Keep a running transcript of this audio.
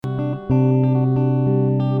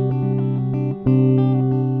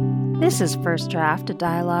This is First Draft, a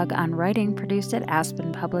dialogue on writing produced at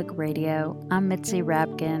Aspen Public Radio. I'm Mitzi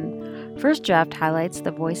Rabkin. First Draft highlights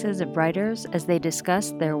the voices of writers as they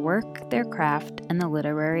discuss their work, their craft, and the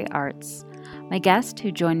literary arts. My guest,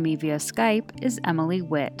 who joined me via Skype, is Emily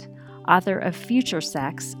Witt, author of Future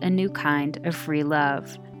Sex, A New Kind of Free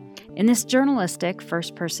Love. In this journalistic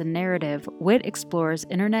first-person narrative, Witt explores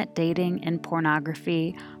internet dating and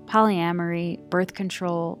pornography, polyamory, birth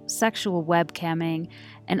control, sexual webcamming,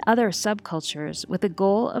 and other subcultures with the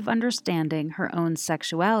goal of understanding her own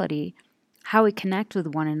sexuality, how we connect with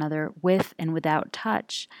one another with and without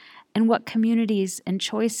touch, and what communities and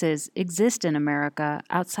choices exist in America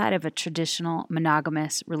outside of a traditional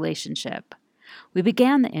monogamous relationship. We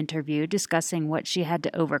began the interview discussing what she had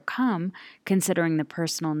to overcome, considering the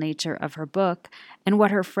personal nature of her book, and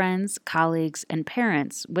what her friends, colleagues, and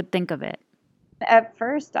parents would think of it. At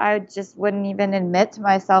first, I just wouldn't even admit to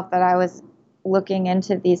myself that I was looking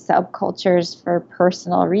into these subcultures for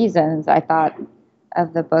personal reasons. I thought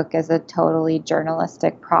of the book as a totally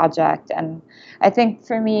journalistic project. And I think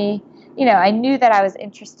for me, I knew that I was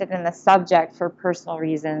interested in the subject for personal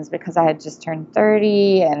reasons because I had just turned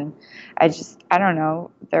 30 and I don't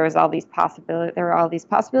know, there were all these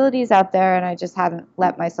possibilities out there and I just hadn't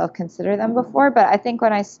let myself consider them before. But I think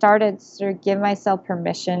when I started to sort of give myself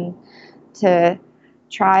permission to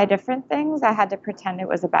try different things, I had to pretend it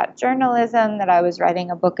was about journalism, that I was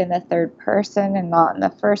writing a book in the third person and not in the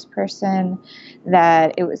first person,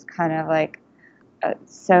 that it was kind of like a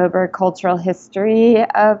sober cultural history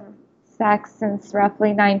of sex since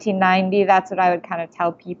roughly 1990. That's what I would kind of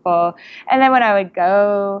tell people. And then when I would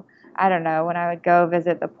go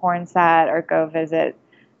visit the porn set or go visit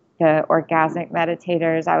the orgasmic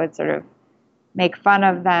meditators, I would sort of make fun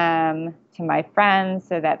of them to my friends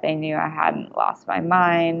so that they knew I hadn't lost my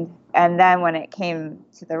mind. And then when it came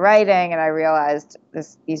to the writing and I realized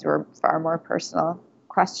these were far more personal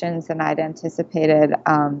questions than I'd anticipated,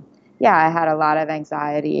 I had a lot of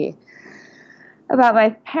anxiety about my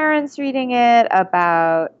parents reading it,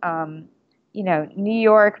 about, New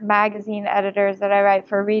York magazine editors that I write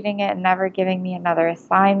for reading it and never giving me another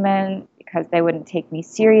assignment because they wouldn't take me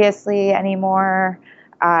seriously anymore.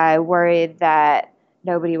 I worried that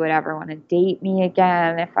nobody would ever want to date me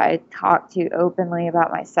again if I talked too openly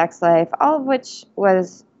about my sex life, all of which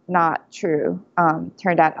was not true,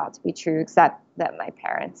 turned out not to be true, except that my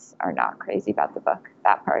parents are not crazy about the book.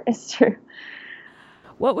 That part is true.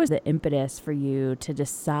 What was the impetus for you to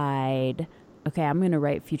decide, okay, I'm going to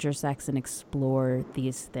write Future Sex and explore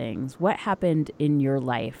these things? What happened in your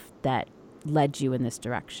life that led you in this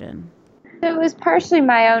direction? It was partially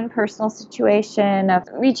my own personal situation of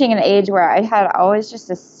reaching an age where I had always just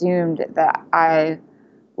assumed that I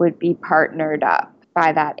would be partnered up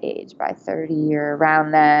by that age, by 30 or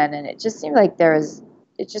around then. And it just seemed like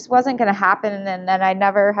it just wasn't going to happen. And then I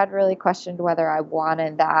never had really questioned whether I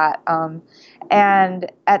wanted that.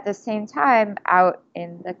 And at the same time, out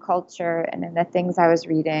in the culture and in the things I was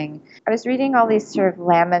reading all these sort of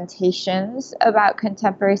lamentations about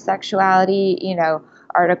contemporary sexuality,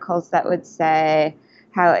 articles that would say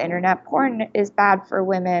how internet porn is bad for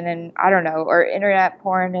women and or internet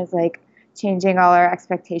porn is like changing all our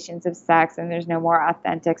expectations of sex and there's no more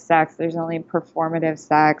authentic sex, there's only performative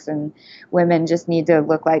sex and women just need to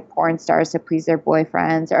look like porn stars to please their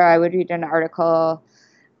boyfriends. Or I would read an article,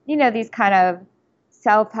 these kind of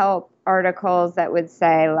self-help articles that would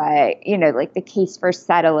say like the case for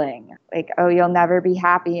settling, like, oh, you'll never be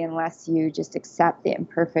happy unless you just accept the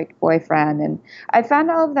imperfect boyfriend. And I found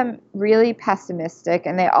all of them really pessimistic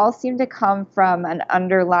and they all seem to come from an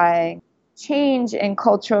underlying change in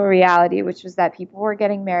cultural reality, which was that people were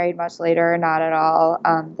getting married much later or not at all.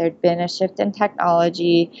 There'd been a shift in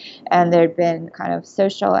technology and there'd been kind of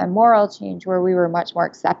social and moral change where we were much more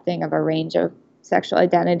accepting of a range of sexual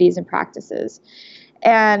identities and practices.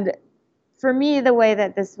 And for me, the way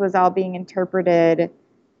that this was all being interpreted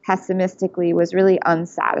pessimistically was really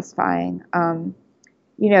unsatisfying. To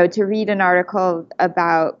read an article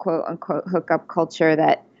about quote unquote hookup culture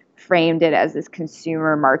that framed it as this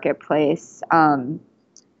consumer marketplace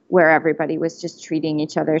where everybody was just treating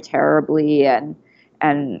each other terribly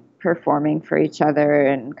and performing for each other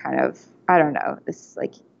and kind of, this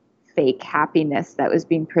like fake happiness that was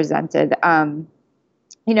being presented.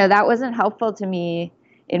 That wasn't helpful to me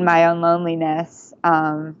in my own loneliness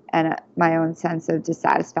and my own sense of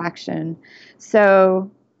dissatisfaction.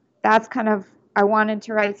 So that's kind of, I wanted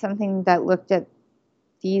to write something that looked at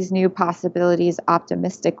these new possibilities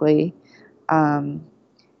optimistically, to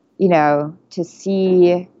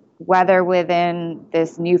see whether within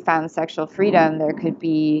this newfound sexual freedom there could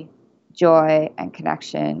be joy and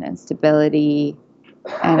connection and stability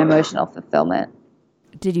and emotional fulfillment.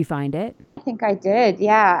 Did you find it? I think I did.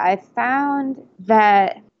 Yeah. I found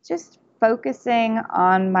that just focusing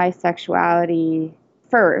on my sexuality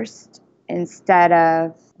first instead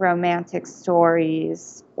of romantic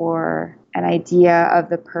stories or an idea of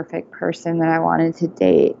the perfect person that I wanted to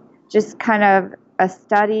date, just kind of a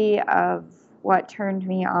study of what turned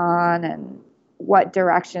me on and what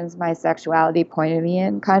directions my sexuality pointed me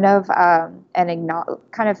in, kind of,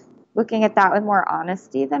 kind of looking at that with more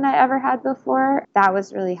honesty than I ever had before. That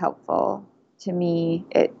was really helpful to me.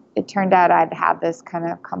 It turned out I'd had this kind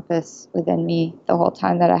of compass within me the whole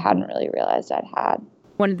time that I hadn't really realized I'd had.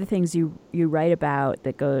 One of the things you write about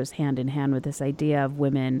that goes hand in hand with this idea of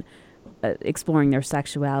women exploring their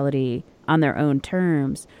sexuality on their own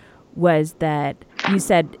terms was that you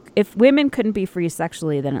said if women couldn't be free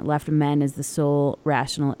sexually, then it left men as the sole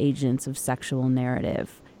rational agents of sexual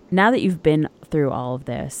narrative. Now that you've been through all of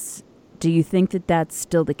this, do you think that that's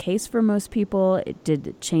still the case for most people? Did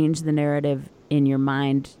it change the narrative in your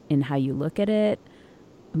mind in how you look at it?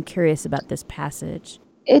 I'm curious about this passage.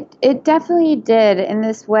 It definitely did, in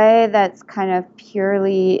this way that's kind of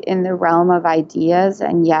purely in the realm of ideas,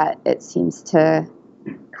 and yet it seems to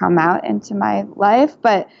come out into my life.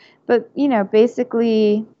 But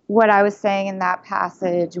basically what I was saying in that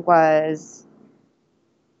passage was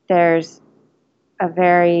there's a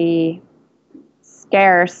very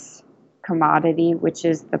scarce commodity, which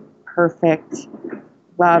is the perfect,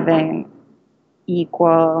 loving,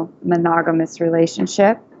 equal, monogamous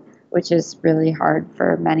relationship, which is really hard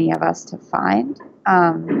for many of us to find.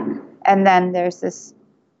 And then there's this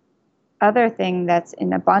other thing that's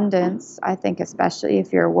in abundance, I think, especially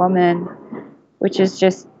if you're a woman, which is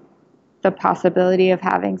just the possibility of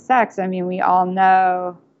having sex. I mean, we all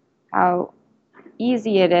know how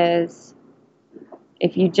easy it is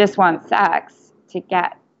if you just want sex to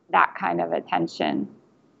get that kind of attention.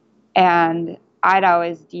 And I'd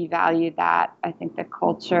always devalued that. I think the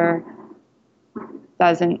culture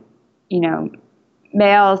doesn't,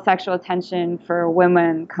 male sexual attention for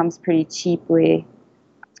women comes pretty cheaply.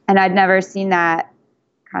 And I'd never seen that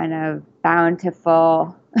kind of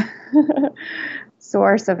bountiful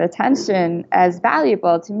source of attention as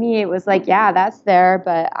valuable. To me, it was like, yeah, that's there,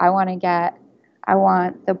 but I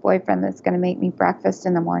want the boyfriend that's going to make me breakfast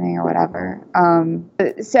in the morning or whatever.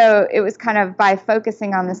 So it was kind of by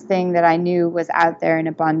focusing on this thing that I knew was out there in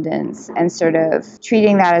abundance and sort of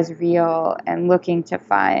treating that as real and looking to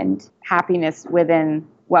find happiness within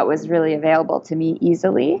what was really available to me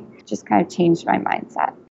easily, just kind of changed my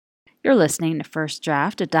mindset. You're listening to First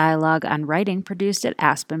Draft, a dialogue on writing produced at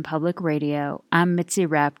Aspen Public Radio. I'm Mitzi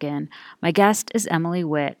Rapkin. My guest is Emily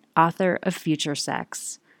Witt, author of Future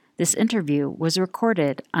Sex. This interview was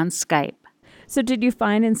recorded on Skype. So did you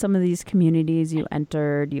find in some of these communities you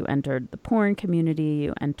entered the porn community,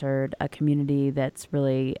 you entered a community that's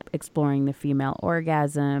really exploring the female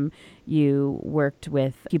orgasm, you worked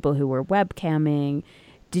with people who were webcamming.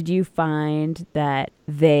 Did you find that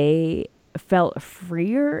they felt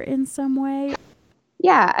freer in some way?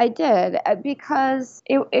 Yeah, I did, because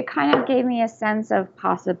it kind of gave me a sense of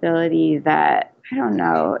possibility that, I don't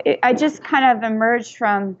know, I just kind of emerged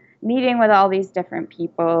from meeting with all these different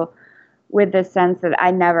people with the sense that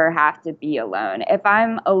I never have to be alone. If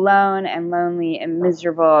I'm alone and lonely and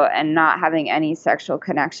miserable and not having any sexual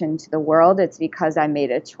connection to the world, it's because I made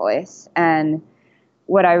a choice. And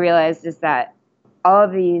what I realized is that all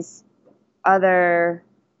of these other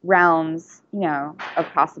realms, of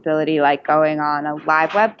possibility, like going on a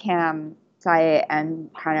live webcam site and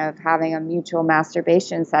kind of having a mutual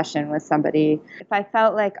masturbation session with somebody. If I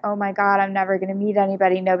felt like, oh my God, I'm never going to meet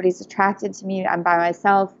anybody, nobody's attracted to me, I'm by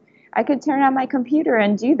myself, I could turn on my computer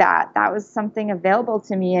and do that. That was something available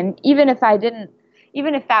to me. And even if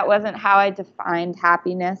that wasn't how I defined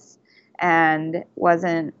happiness and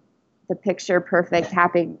wasn't the picture perfect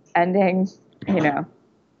happy ending,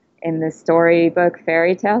 in the storybook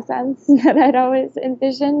fairy tale sense that I'd always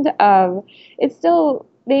envisioned, it still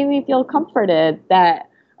made me feel comforted that,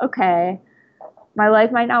 okay, my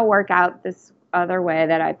life might not work out this other way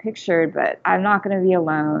that I pictured, but I'm not going to be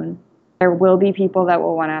alone. There will be people that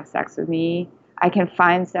will want to have sex with me. I can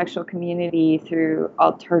find sexual community through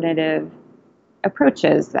alternative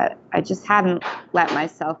approaches that I just hadn't let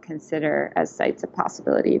myself consider as sites of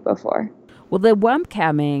possibility before. Well, the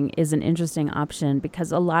webcamming is an interesting option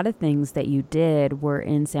because a lot of things that you did were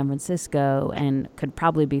in San Francisco and could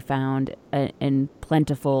probably be found in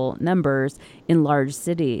plentiful numbers in large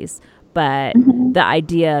cities. But Mhm. the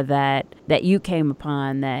idea that you came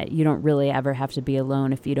upon, that you don't really ever have to be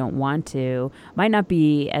alone if you don't want to, might not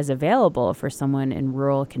be as available for someone in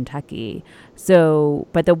rural Kentucky. So,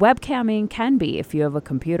 but the webcamming can be if you have a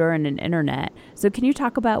computer and an internet. So can you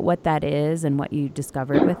talk about what that is and what you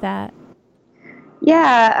discovered with that?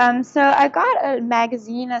 Yeah, so I got a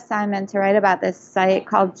magazine assignment to write about this site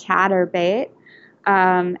called Chatterbait.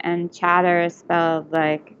 And chatter is spelled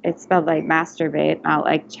like masturbate, not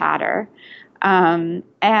like chatter. And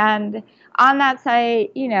on that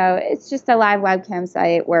site, it's just a live webcam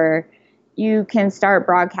site where you can start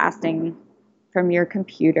broadcasting from your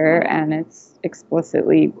computer, and it's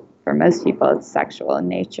explicitly, for most people, it's sexual in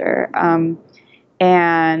nature.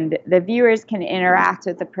 And the viewers can interact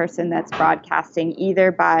with the person that's broadcasting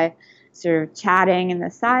either by sort of chatting in the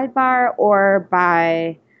sidebar or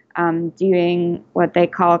by doing what they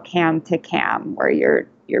call cam to cam, where you're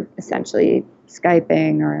essentially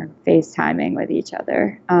Skyping or FaceTiming with each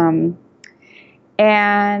other.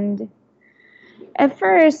 And at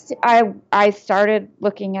first, I started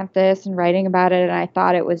looking at this and writing about it, and I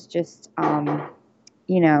thought it was just,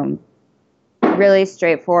 really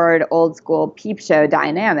straightforward, old school peep show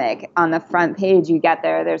dynamic. On the front page, you get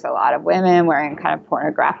there's a lot of women wearing kind of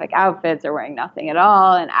pornographic outfits or wearing nothing at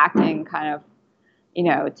all and acting kind of,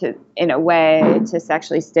 in a way to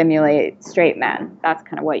sexually stimulate straight men. That's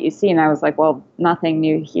kind of what you see. And I was like, well, nothing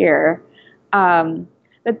new here.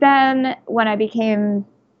 But then when I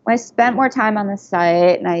spent more time on the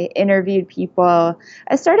site and I interviewed people,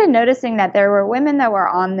 I started noticing that there were women that were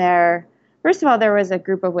on there. First of all, there was a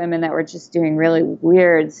group of women that were just doing really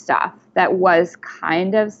weird stuff that was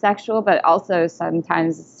kind of sexual, but also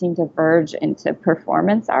sometimes seemed to verge into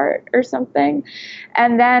performance art or something.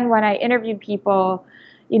 And then when I interviewed people,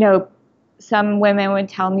 some women would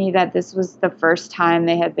tell me that this was the first time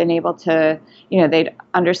they had been able to, they'd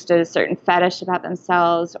understood a certain fetish about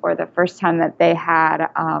themselves, or the first time that they had,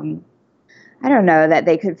 I don't know, that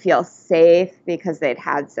they could feel safe because they'd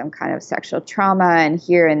had some kind of sexual trauma, and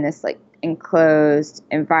here in this like enclosed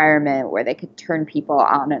environment where they could turn people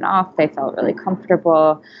on and off, they felt really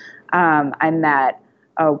comfortable. I met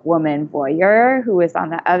a woman voyeur who was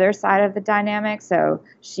on the other side of the dynamic. So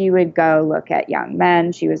she would go look at young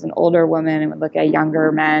men. She was an older woman and would look at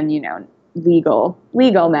younger men, legal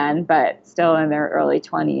men, but still in their early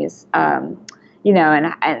 20s.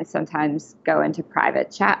 And sometimes go into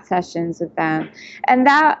private chat sessions with them. And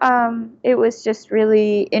that, it was just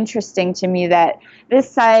really interesting to me that this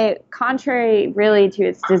site, contrary really to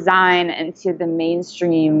its design and to the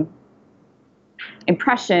mainstream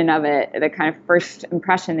impression of it, the kind of first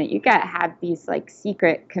impression that you get, had these like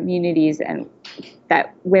secret communities and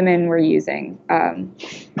that women were using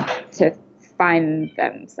to find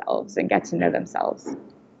themselves and get to know themselves.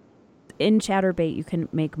 In Chatterbait, you can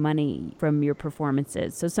make money from your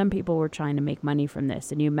performances. So some people were trying to make money from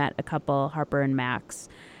this, and you met a couple, Harper and Max.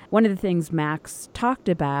 One of the things Max talked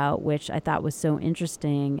about, which I thought was so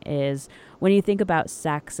interesting, is when you think about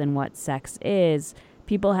sex and what sex is,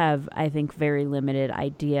 people have, I think, very limited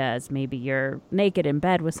ideas. Maybe you're naked in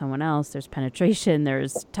bed with someone else. There's penetration,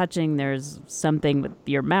 there's touching, there's something with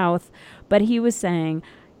your mouth. But he was saying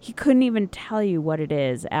he couldn't even tell you what it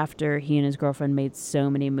is after he and his girlfriend made so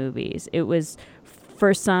many movies. It was,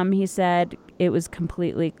 for some, he said, it was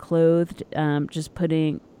completely clothed. Just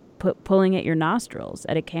pulling at your nostrils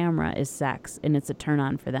at a camera is sex, and it's a turn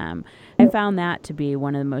on for them. I found that to be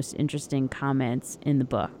one of the most interesting comments in the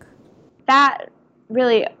book. That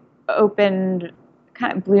really kind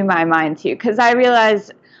of blew my mind too, because I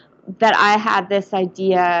realized that I had this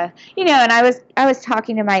idea, and I was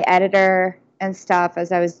talking to my editor and stuff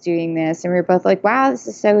as I was doing this, and we were both like, wow, this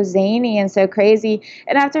is so zany and so crazy.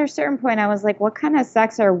 And after a certain point, I was like, what kind of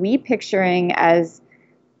sex are we picturing as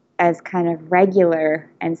kind of regular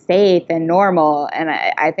and safe and normal? And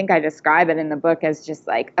I think I describe it in the book as just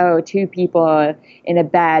like, two people in a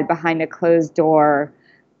bed behind a closed door.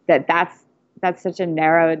 That's such a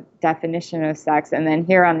narrow definition of sex. And then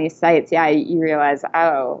here on these sites, you realize,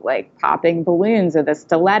 like popping balloons with a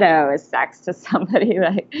stiletto is sex to somebody,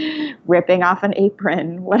 like ripping off an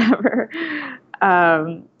apron, whatever.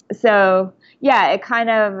 It kind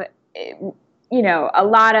of, a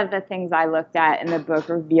lot of the things I looked at in the book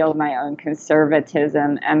revealed my own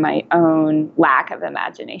conservatism and my own lack of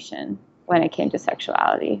imagination when it came to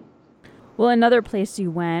sexuality. Well, another place you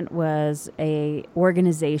went was a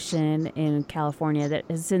organization in California that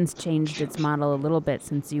has since changed its model a little bit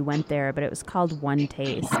since you went there, but it was called One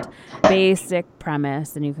Taste. Basic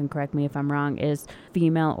premise, and you can correct me if I'm wrong, is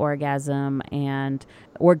female orgasm and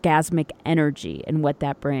orgasmic energy and what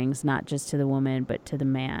that brings, not just to the woman, but to the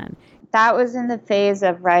man. that was in the phase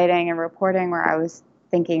of writing and reporting where I was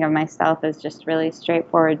thinking of myself as just really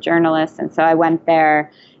straightforward journalist. And so I went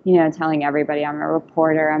there, telling everybody I'm a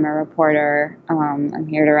reporter. I'm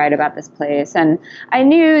here to write about this place. And I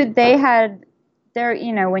knew they had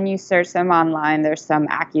when you search them online, there's some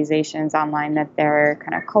accusations online that they're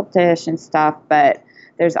kind of cultish and stuff, but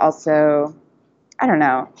there's also, I don't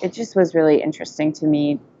know, it just was really interesting to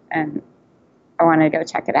me, and I wanted to go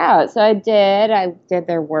check it out. So I did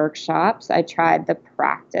their workshops. I tried the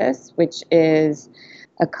practice, which is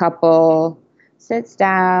a couple sits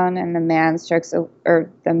down and the man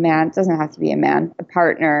it doesn't have to be a man, a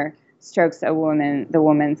partner strokes the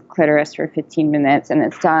woman's clitoris for 15 minutes, and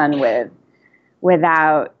it's done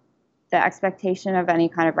without the expectation of any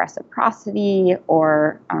kind of reciprocity,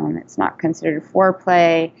 or it's not considered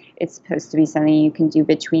foreplay. It's supposed to be something you can do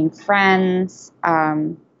between friends.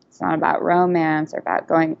 It's not about romance or about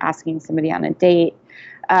asking somebody on a date.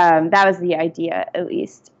 That was the idea, at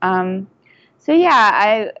least. So yeah,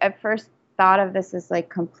 I at first thought of this as like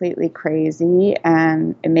completely crazy,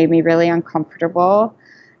 and it made me really uncomfortable.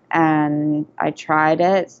 And I tried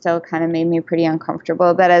it. It still kind of made me pretty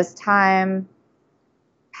uncomfortable. But as time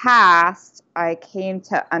passed, I came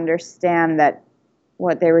to understand that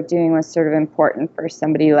what they were doing was sort of important for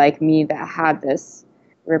somebody like me that had this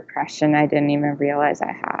repression I didn't even realize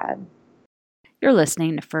I had. You're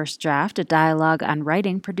listening to First Draft, a dialogue on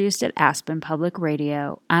writing produced at Aspen Public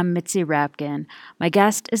Radio. I'm Mitzi Rapkin. My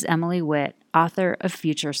guest is Emily Witt, author of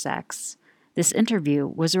Future Sex. This interview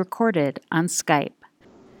was recorded on Skype.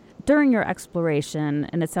 During your exploration,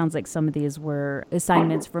 and it sounds like some of these were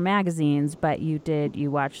assignments for magazines, but you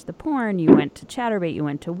watched the porn, you went to Chaturbate, you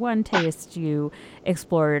went to One Taste, you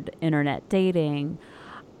explored internet dating.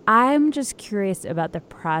 I'm just curious about the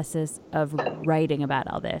process of writing about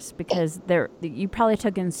all this, because you probably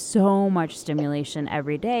took in so much stimulation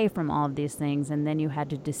every day from all of these things, and then you had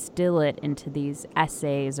to distill it into these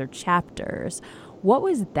essays or chapters. What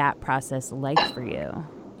was that process like for you?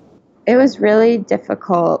 It was really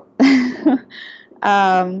difficult.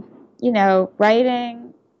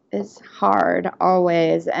 Writing is hard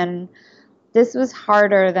always. And this was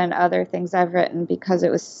harder than other things I've written because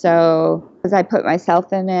I put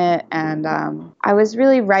myself in it. And I was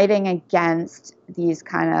really writing against these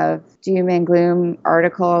kind of doom and gloom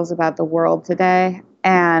articles about the world today.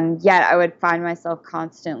 And yet I would find myself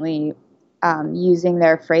constantly using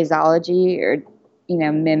their phraseology or,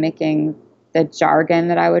 mimicking the jargon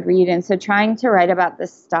that I would read. And so trying to write about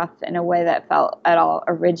this stuff in a way that felt at all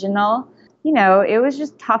original, it was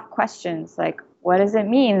just tough questions. Like, what does it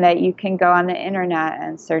mean that you can go on the internet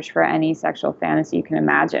and search for any sexual fantasy you can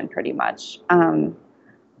imagine, pretty much?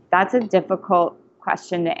 That's a difficult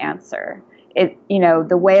question to answer.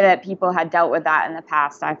 The way that people had dealt with that in the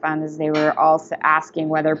past, I found, is they were also asking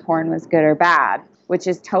whether porn was good or bad, which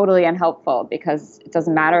is totally unhelpful because it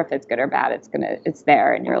doesn't matter if it's good or bad. It's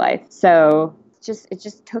there in your life. So it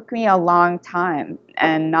just took me a long time,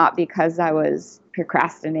 and not because I was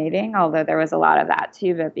procrastinating, although there was a lot of that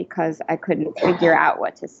too, but because I couldn't figure out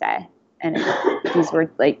what to say. And these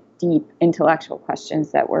were like deep intellectual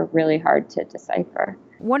questions that were really hard to decipher.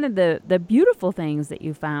 One of the beautiful things that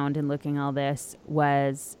you found in looking all this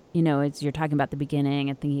was, it's you're talking about the beginning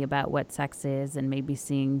and thinking about what sex is and maybe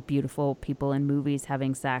seeing beautiful people in movies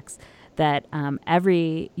having sex, that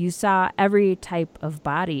you saw every type of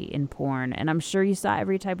body in porn. And I'm sure you saw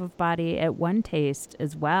every type of body at One Taste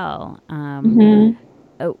as well.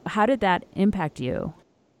 How did that impact you?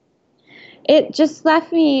 It just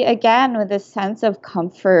left me, again, with a sense of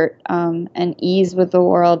comfort and ease with the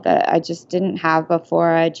world that I just didn't have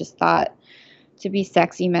before. I just thought to be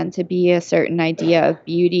sexy meant to be a certain idea of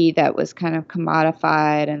beauty that was kind of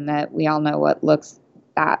commodified, and that we all know what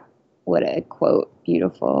a, quote,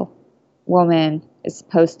 beautiful woman is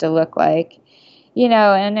supposed to look like.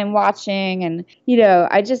 And in watching, and,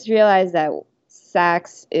 I just realized that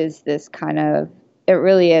sex is this kind of, it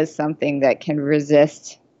really is something that can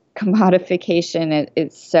resist commodification.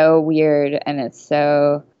 It's so weird, and it's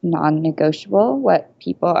so non-negotiable what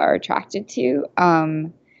people are attracted to.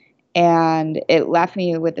 And it left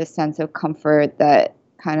me with a sense of comfort that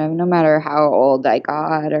kind of, no matter how old I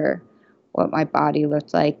got or what my body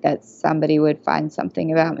looked like, that somebody would find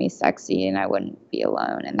something about me sexy and I wouldn't be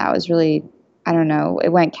alone. And that was really, I don't know, it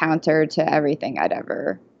went counter to everything I'd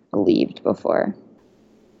ever believed before.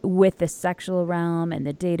 With the sexual realm and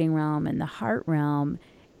the dating realm and the heart realm,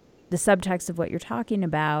 the subtext of what you're talking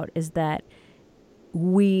about is that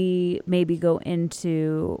we maybe go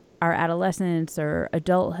into our adolescence or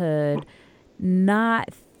adulthood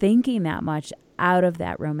not thinking that much out of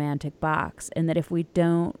that romantic box, and that if we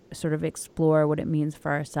don't sort of explore what it means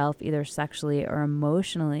for ourselves, either sexually or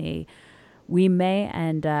emotionally, we may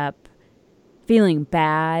end up feeling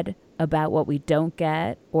bad about what we don't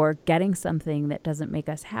get, or getting something that doesn't make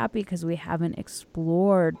us happy because we haven't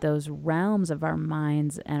explored those realms of our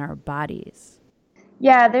minds and our bodies.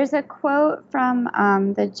 Yeah, there's a quote from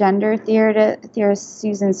the gender theorist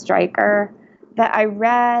Susan Stryker that I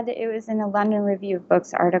read. It was in a London Review of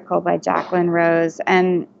Books article by Jacqueline Rose,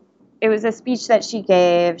 and it was a speech that she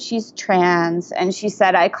gave. She's trans, and she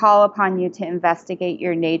said, "I call upon you to investigate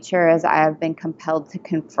your nature as I have been compelled to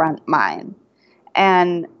confront mine."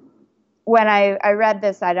 And when I read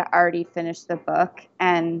this, I'd already finished the book,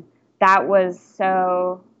 and that was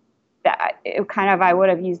so that it kind of, I would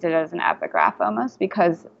have used it as an epigraph almost,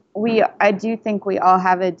 because I do think we all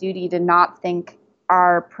have a duty to not think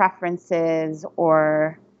our preferences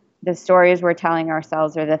or the stories we're telling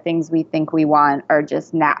ourselves or the things we think we want are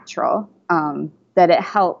just natural. That it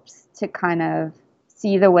helps to kind of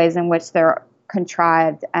see the ways in which they're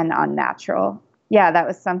contrived and unnatural. Yeah, that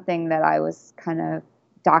was something that I was kind of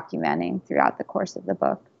documenting throughout the course of the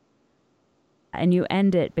book. And you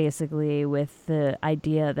end it basically with the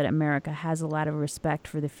idea that America has a lot of respect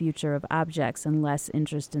for the future of objects and less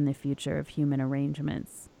interest in the future of human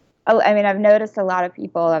arrangements. I mean, I've noticed a lot of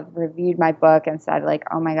people have reviewed my book and said, like,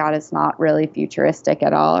 oh my God, it's not really futuristic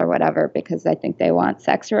at all or whatever, because I think they want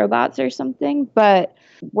sex robots or something. But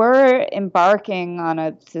we're embarking on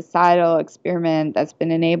a societal experiment that's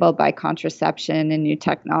been enabled by contraception and new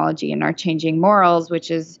technology and our changing morals,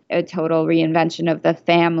 which is a total reinvention of the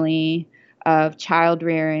family, of child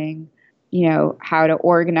rearing, how to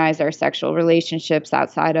organize our sexual relationships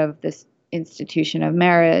outside of this institution of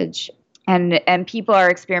marriage. And people are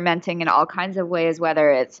experimenting in all kinds of ways,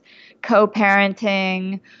 whether it's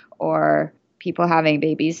co-parenting or people having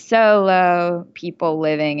babies solo, people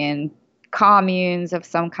living in communes of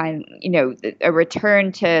some kind, a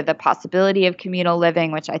return to the possibility of communal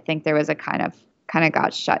living, which I think there was a kind of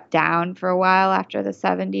got shut down for a while after the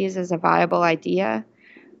 70s as a viable idea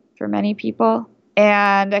for many people,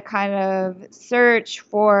 and a kind of search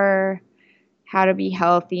for how to be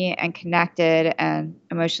healthy and connected and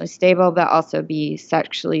emotionally stable, but also be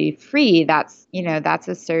sexually free. That's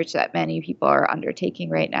a search that many people are undertaking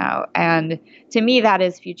right now. And to me, that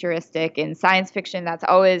is futuristic. In science fiction, that's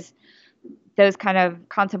always those kind of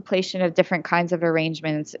contemplation of different kinds of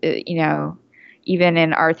arrangements. Even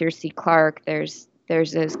in Arthur C. Clarke, there's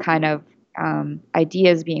those kind of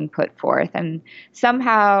ideas being put forth. And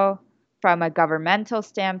somehow, from a governmental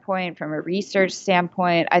standpoint, from a research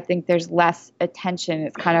standpoint, I think there's less attention.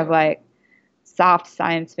 It's kind of like soft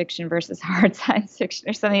science fiction versus hard science fiction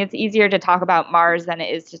or something. It's easier to talk about Mars than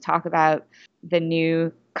it is to talk about the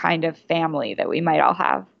new kind of family that we might all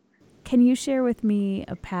have. Can you share with me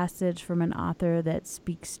a passage from an author that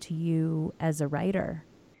speaks to you as a writer?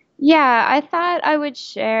 Yeah, I thought I would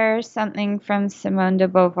share something from Simone de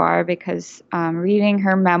Beauvoir because reading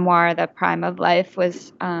her memoir, The Prime of Life,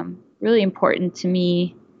 was really important to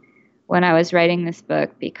me when I was writing this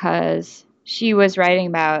book, because she was writing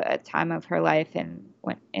about a time of her life in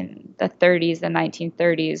the 30s, the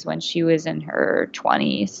 1930s, when she was in her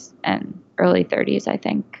 20s and early 30s, I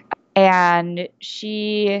think. And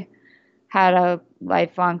she had a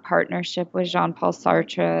lifelong partnership with Jean-Paul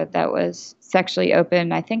Sartre that was sexually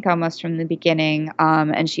open, I think almost from the beginning.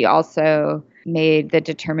 And she also made the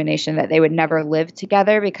determination that they would never live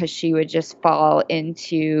together because she would just fall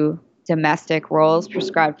into domestic roles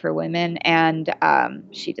prescribed for women. And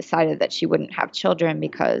she decided that she wouldn't have children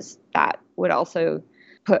because that would also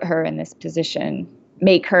put her in this position,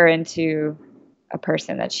 make her into a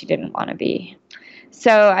person that she didn't want to be.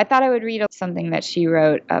 So I thought I would read something that she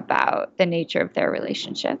wrote about the nature of their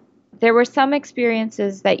relationship. There were some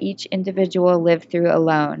experiences that each individual lived through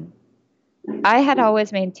alone. I had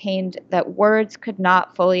always maintained that words could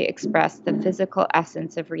not fully express the physical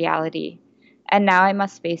essence of reality, and now I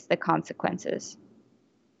must face the consequences.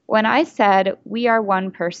 When I said, "we are one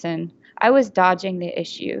person," I was dodging the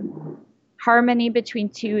issue. Harmony between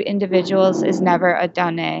two individuals is never a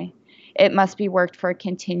donné. It must be worked for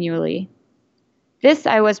continually. This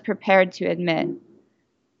I was prepared to admit.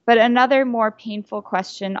 But another more painful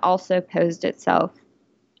question also posed itself.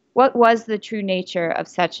 What was the true nature of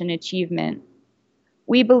such an achievement?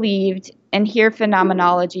 We believed, and here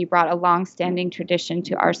phenomenology brought a long-standing tradition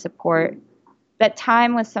to our support, that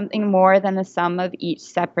time was something more than the sum of each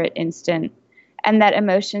separate instant, and that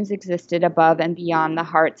emotions existed above and beyond the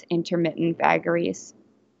heart's intermittent vagaries.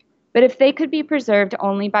 But if they could be preserved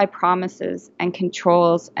only by promises and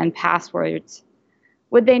controls and passwords,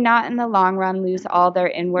 Would they not in the long run lose all their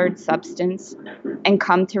inward substance and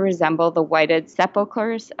come to resemble the whited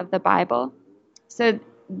sepulchres of the Bible? So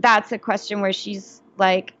that's a question where she's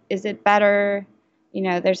like, is it better?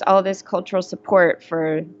 There's all this cultural support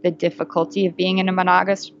for the difficulty of being in a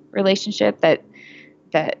monogamous relationship that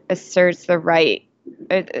asserts the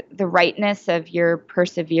rightness of your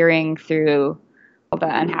persevering through all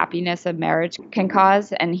the unhappiness of marriage can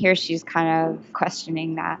cause. And here she's kind of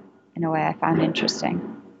questioning that in a way I found interesting.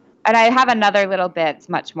 And I have another little bit. It's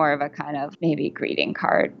much more of a kind of maybe greeting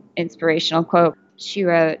card, inspirational quote. She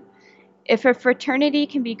wrote, "If a fraternity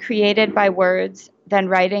can be created by words, then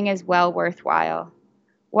writing is well worthwhile.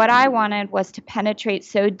 What I wanted was to penetrate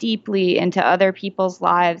so deeply into other people's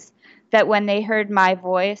lives that when they heard my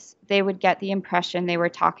voice, they would get the impression they were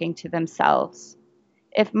talking to themselves.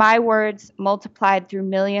 If my words multiplied through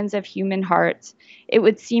millions of human hearts, it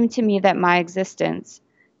would seem to me that my existence,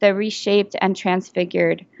 though reshaped and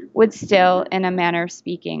transfigured, would still, in a manner of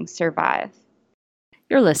speaking, survive."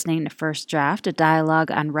 You're listening to First Draft, a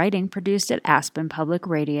dialogue on writing produced at Aspen Public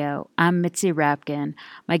Radio. I'm Mitzi Rapkin.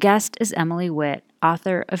 My guest is Emily Witt,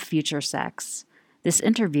 author of Future Sex. This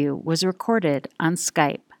interview was recorded on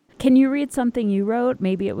Skype. Can you read something you wrote?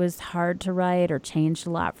 Maybe it was hard to write or changed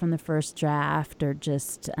a lot from the first draft, or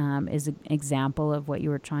just is an example of what you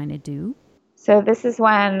were trying to do? So this is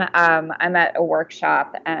when I'm at a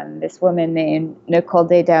workshop, and this woman named Nicole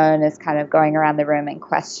Daedone is kind of going around the room and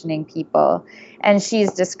questioning people. And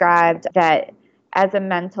she's described that as a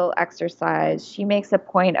mental exercise, she makes a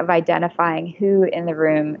point of identifying who in the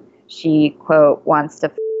room she, quote, wants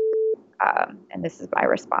to and this is my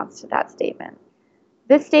response to that statement.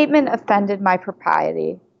 "This statement offended my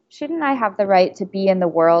propriety. Shouldn't I have the right to be in the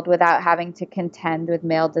world without having to contend with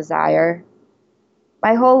male desire?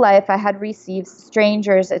 My whole life I had received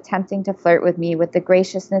strangers attempting to flirt with me with the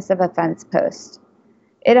graciousness of a fence post.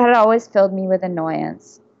 It had always filled me with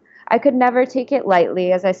annoyance. I could never take it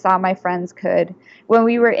lightly, as I saw my friends could, when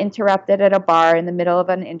we were interrupted at a bar in the middle of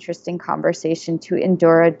an interesting conversation to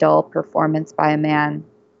endure a dull performance by a man.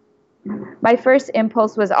 My first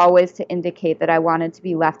impulse was always to indicate that I wanted to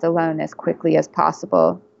be left alone as quickly as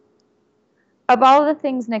possible. Of all the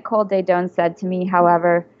things Nicole Daedone said to me,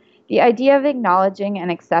 however, the idea of acknowledging and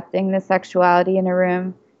accepting the sexuality in a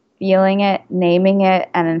room, feeling it, naming it,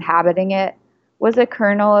 and inhabiting it, was a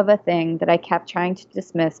kernel of a thing that I kept trying to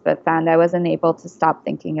dismiss but found I was unable to stop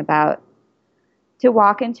thinking about. To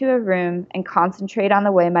walk into a room and concentrate on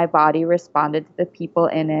the way my body responded to the people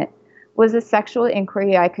in it was a sexual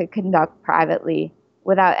inquiry I could conduct privately,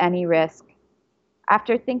 without any risk.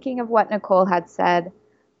 After thinking of what Nicole had said,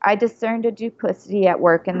 I discerned a duplicity at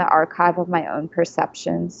work in the archive of my own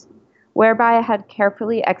perceptions, whereby I had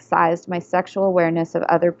carefully excised my sexual awareness of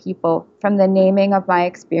other people from the naming of my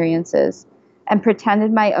experiences and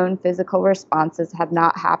pretended my own physical responses had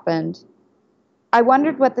not happened. I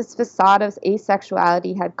wondered what this facade of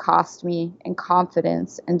asexuality had cost me in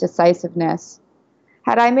confidence and decisiveness.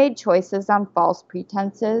 Had I made choices on false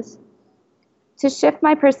pretenses? To shift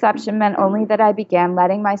my perception meant only that I began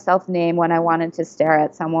letting myself name when I wanted to stare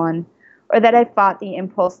at someone, or that I fought the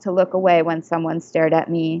impulse to look away when someone stared at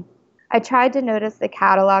me. I tried to notice the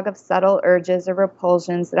catalog of subtle urges or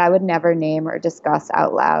repulsions that I would never name or discuss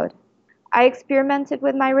out loud. I experimented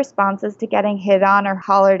with my responses to getting hit on or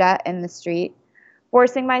hollered at in the street,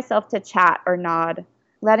 forcing myself to chat or nod,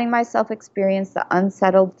 letting myself experience the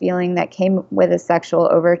unsettled feeling that came with a sexual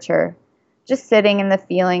overture, just sitting in the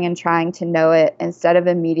feeling and trying to know it instead of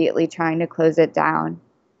immediately trying to close it down.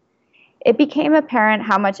 It became apparent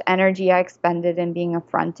how much energy I expended in being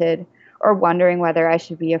affronted or wondering whether I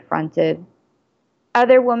should be affronted.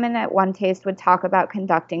 Other women at One Taste would talk about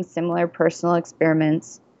conducting similar personal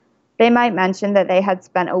experiments. They might mention that they had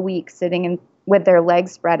spent a week sitting with their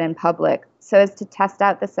legs spread in public so as to test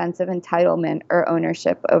out the sense of entitlement or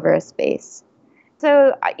ownership over a space.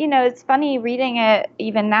 So, it's funny reading it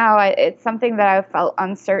even now. It's something that I felt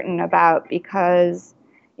uncertain about because,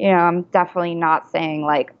 I'm definitely not saying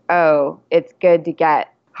like, oh, it's good to get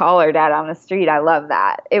hollered at on the street. I love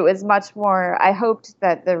that. It was much more, I hoped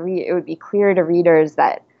that it would be clear to readers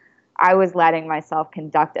that I was letting myself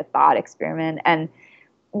conduct a thought experiment. And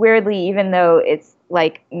weirdly, even though it's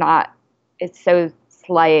like not, it's so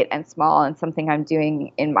slight and small and something I'm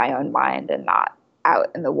doing in my own mind and not out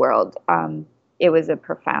in the world, it was a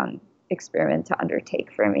profound experiment to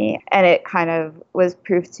undertake for me. And it kind of was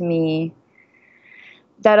proof to me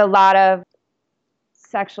that a lot of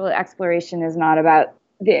sexual exploration is not about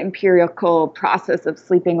the empirical process of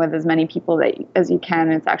sleeping with as many people as you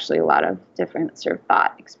can. It's actually a lot of different sort of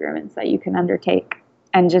thought experiments that you can undertake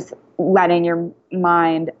and just letting your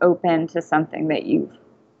mind open to something that you've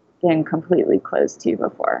been completely closed to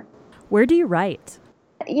before. Where do you write?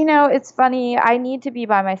 It's funny. I need to be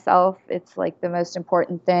by myself. It's like the most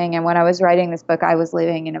important thing. And when I was writing this book, I was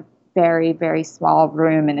living in a very, very small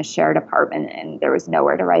room in a shared apartment, and there was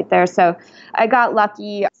nowhere to write there. So I got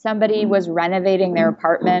lucky. Somebody was renovating their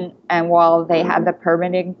apartment, and while they had the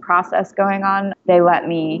permitting process going on, they let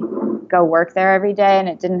me go work there every day, and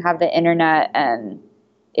it didn't have the internet, and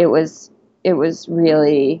it was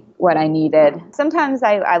really what I needed. Sometimes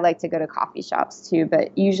I like to go to coffee shops too,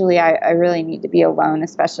 but usually I really need to be alone,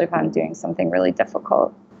 especially if I'm doing something really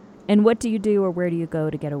difficult. And what do you do, or where do you go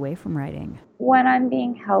to get away from writing? When I'm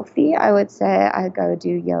being healthy, I would say I go do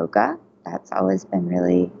yoga. That's always been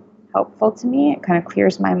really helpful to me. It kind of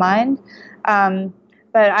clears my mind.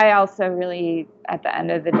 But I also really, at the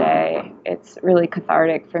end of the day, it's really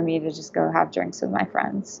cathartic for me to just go have drinks with my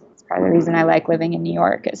friends. It's part of the reason I like living in New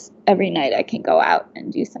York, is every night I can go out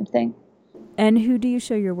and do something. And who do you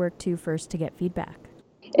show your work to first to get feedback?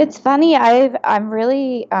 It's funny. I'm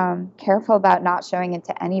really careful about not showing it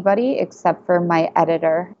to anybody except for my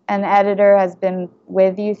editor. An editor has been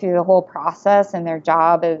with you through the whole process, and their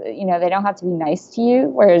job is, they don't have to be nice to you,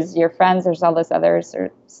 whereas your friends, there's all this other sort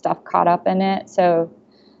of stuff caught up in it. So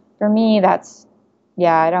for me,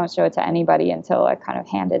 I don't show it to anybody until I kind of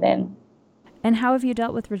hand it in. And how have you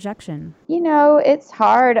dealt with rejection? It's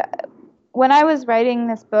hard. When I was writing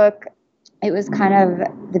this book, it was kind of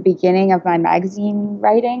the beginning of my magazine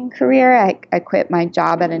writing career. I quit my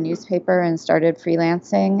job at a newspaper and started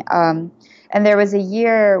freelancing. And there was a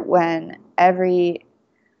year when I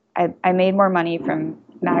made more money from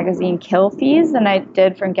magazine kill fees than I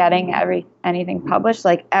did from getting anything published.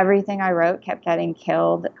 Like, everything I wrote kept getting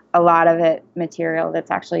killed. A lot of it material that's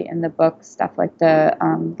actually in the book, stuff like the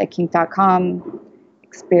Kink.com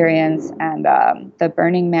experience and the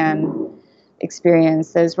Burning Man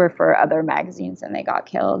experience, those were for other magazines and they got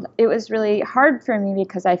killed. It was really hard for me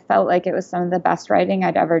because I felt like it was some of the best writing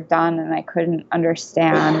I'd ever done, and I couldn't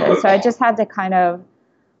understand. And so I just had to kind of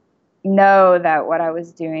know that what I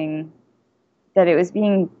was doing, that it was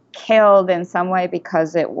being killed in some way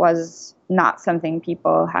because it was not something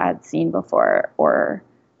people had seen before, or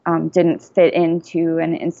didn't fit into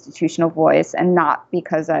an institutional voice, and not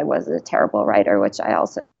because I was a terrible writer, which I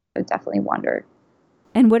also definitely wondered.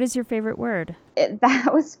 And what is your favorite word?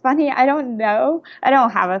 That was funny. I don't know. I don't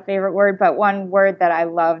have a favorite word, but one word that I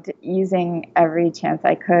loved using every chance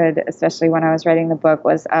I could, especially when I was writing the book,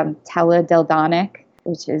 was teledildonic,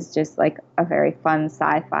 which is just like a very fun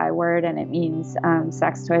sci-fi word, and it means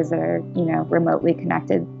sex toys that are, remotely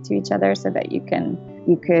connected to each other, so that you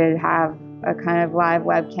could have a kind of live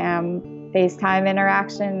webcam FaceTime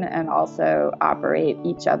interaction and also operate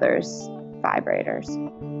each other's vibrators.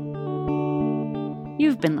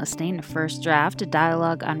 You've been listening to First Draft, a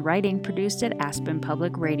dialogue on writing produced at Aspen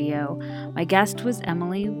Public Radio. My guest was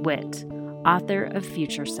Emily Witt, author of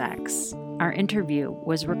Future Sex. Our interview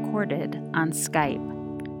was recorded on Skype.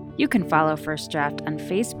 You can follow First Draft on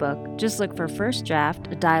Facebook. Just look for First Draft,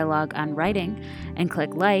 a dialogue on writing, and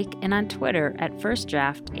click like, and on Twitter at First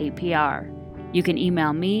Draft APR. You can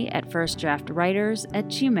email me at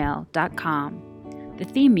firstdraftwriters@gmail.com. The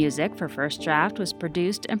theme music for First Draft was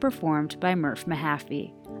produced and performed by Murph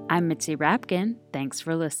Mahaffey. I'm Mitzi Rapkin. Thanks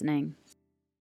for listening.